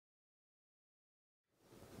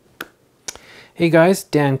Hey guys,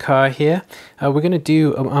 Dan Carr here. We're going to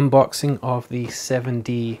do an unboxing of the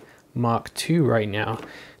 7D Mark II right now.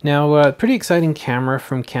 Now, pretty exciting camera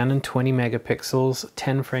from Canon, 20 megapixels,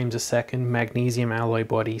 10 frames a second, magnesium alloy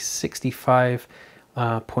body, 65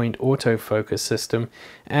 point autofocus system.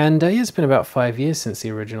 And yeah, it's been about 5 years since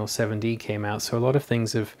the original 7D came out, so a lot of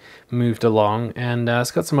things have moved along. And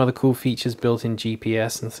it's got some other cool features, built-in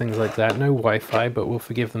GPS and things like that. No Wi-Fi, but we'll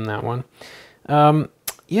forgive them that one.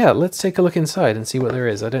 Yeah, let's take a look inside and see what there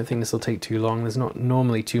is. I don't think this will take too long. There's not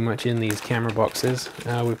normally too much in these camera boxes.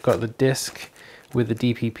 We've got the disc with the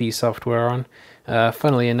DPP software on.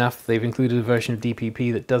 Funnily enough, they've included a version of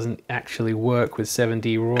DPP that doesn't actually work with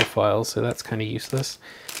 7D RAW files, so that's kind of useless.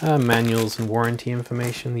 Manuals and warranty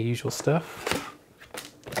information, the usual stuff.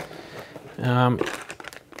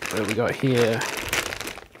 What have we got here?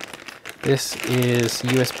 This is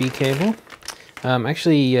USB cable.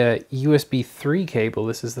 Actually, USB 3 cable.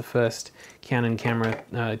 This is the first Canon camera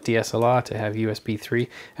DSLR to have USB 3.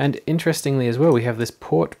 And interestingly as well, we have this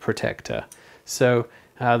port protector. So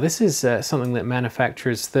this is something that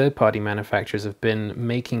manufacturers, third-party manufacturers, have been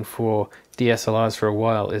making for DSLRs for a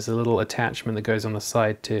while, is a little attachment that goes on the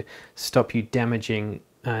side to stop you damaging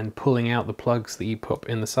and pulling out the plugs that you put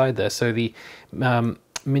in the side there. So the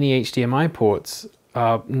mini HDMI ports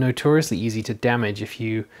are notoriously easy to damage if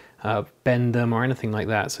you bend them or anything like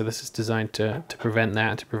that. So this is designed to prevent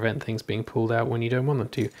that, to prevent things being pulled out when you don't want them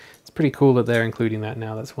to. It's pretty cool that they're including that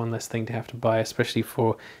now. That's one less thing to have to buy, especially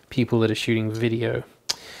for people that are shooting video.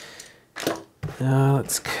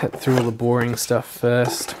 Let's cut through all the boring stuff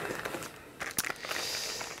first.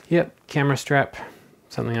 Yep, camera strap,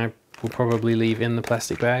 something I will probably leave in the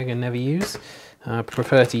plastic bag and never use.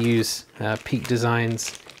 Prefer to use Peak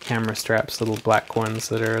Designs camera straps, little black ones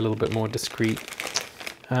that are a little bit more discreet.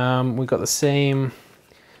 We've got the same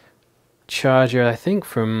charger, I think,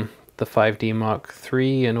 from the 5D Mark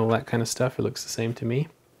III and all that kind of stuff. It looks the same to me.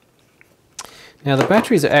 Now the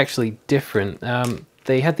batteries are actually different.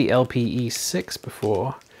 They had the LPE6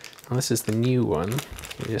 before, and this is the new one.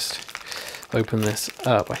 Let me just open this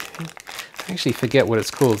up. I actually forget what it's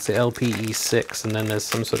called. It's the LPE6, and then there's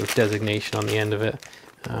some sort of designation on the end of it.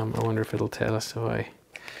 I wonder if it'll tell us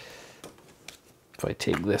if I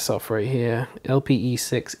take this off right here.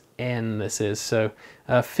 LPE6N this is. So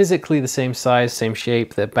physically the same size, same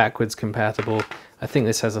shape, they're backwards compatible. I think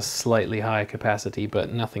this has a slightly higher capacity,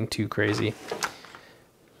 but nothing too crazy.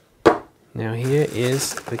 Now here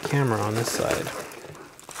is the camera on this side.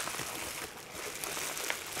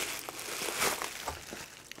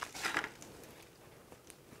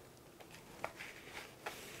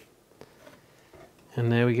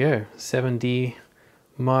 And there we go, 7D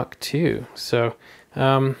Mark II. So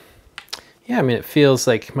yeah, I mean, it feels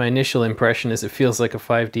like, my initial impression is it feels like a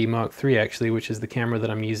 5D Mark III actually, which is the camera that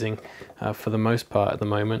I'm using for the most part at the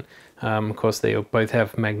moment. Of course, they both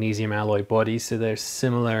have magnesium alloy bodies, so they're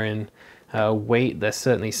similar in weight, they're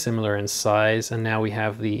certainly similar in size, and now we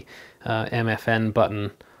have the MFN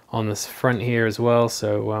button on this front here as well,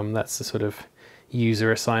 so that's the sort of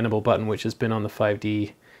user assignable button which has been on the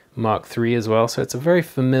 5D Mark III as well, so it's a very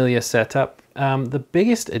familiar setup. The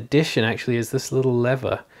biggest addition actually is this little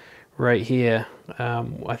lever right here.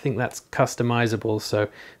 I think that's customizable, so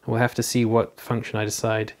we'll have to see what function I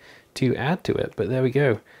decide to add to it, but there we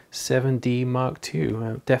go, 7D Mark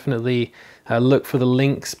II. Definitely look for the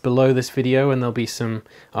links below this video, and there'll be some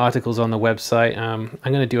articles on the website. I'm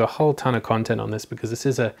going to do a whole ton of content on this because this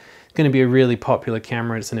is going to be a really popular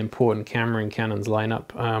camera. It's an important camera in Canon's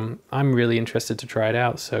lineup. I'm really interested to try it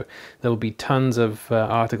out, so there will be tons of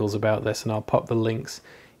articles about this, and I'll pop the links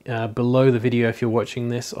below the video if you're watching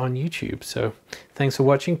this on YouTube. So thanks for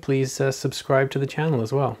watching. Please subscribe to the channel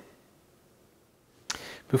as well.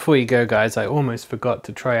 Before you go, guys, I almost forgot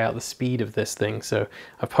to try out the speed of this thing, so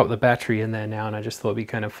I've popped the battery in there now, and I just thought it'd be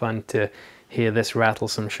kind of fun to hear this rattle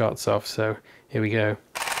some shots off, so here we go.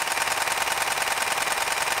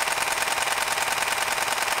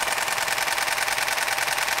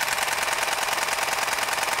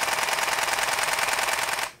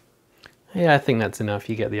 Yeah, I think that's enough,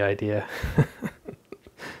 you get the idea.